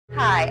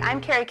Hi,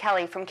 I'm Kerrie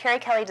Kelly from Kerrie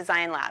Kelly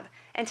Design Lab,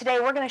 and today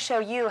we're going to show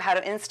you how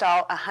to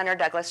install a Hunter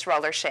Douglas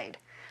roller shade.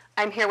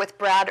 I'm here with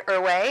Brad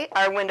Irway,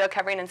 our window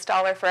covering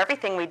installer for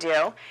everything we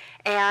do,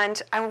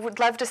 and I would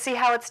love to see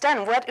how it's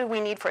done. What do we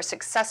need for a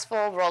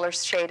successful roller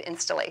shade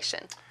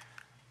installation?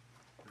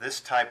 This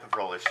type of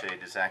roller shade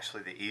is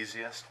actually the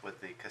easiest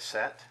with the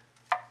cassette.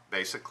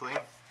 Basically,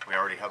 we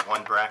already have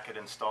one bracket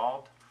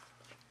installed.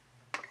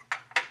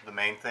 The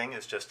main thing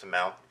is just to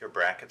mount your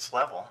brackets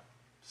level.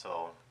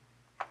 So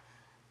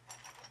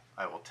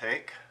I will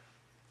take.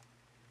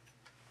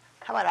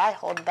 How about I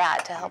hold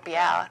that to help you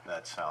out?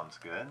 That sounds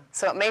good.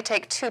 So it may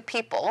take two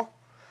people.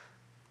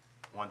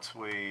 Once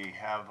we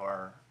have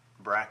our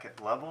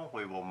bracket level,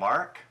 we will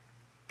mark,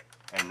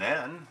 and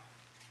then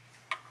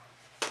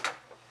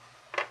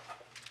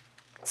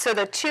so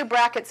the two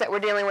brackets that we're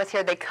dealing with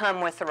here, they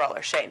come with the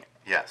roller shade.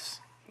 yes.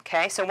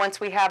 Okay, so once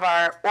we have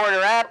our order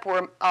up,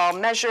 we're all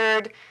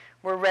measured,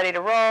 we're ready to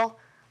roll,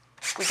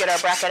 we get our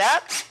bracket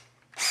up.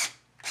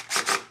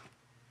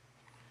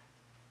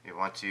 You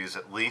want to use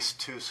at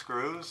least 2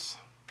 screws.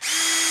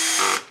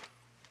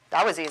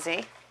 That was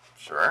easy.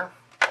 Sure.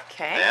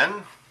 Okay. Then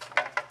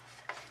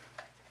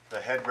the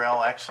head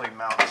rail actually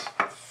mounts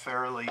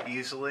fairly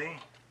easily.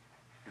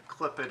 You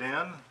clip it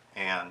in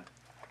and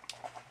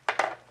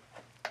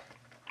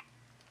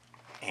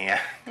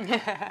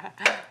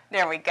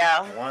There we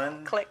go.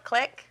 1, Click,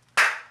 click.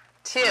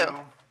 2. 2.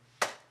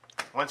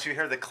 Once you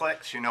hear the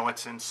clicks, you know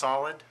it's in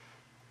solid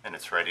and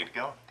it's ready to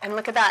go. And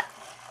look at that.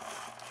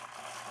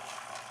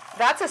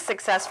 That's a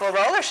successful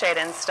roller shade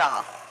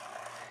install.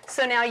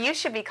 So now you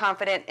should be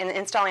confident in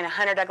installing a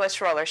Hunter Douglas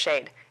roller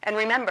shade. And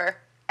remember,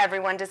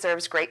 everyone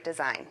deserves great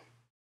design.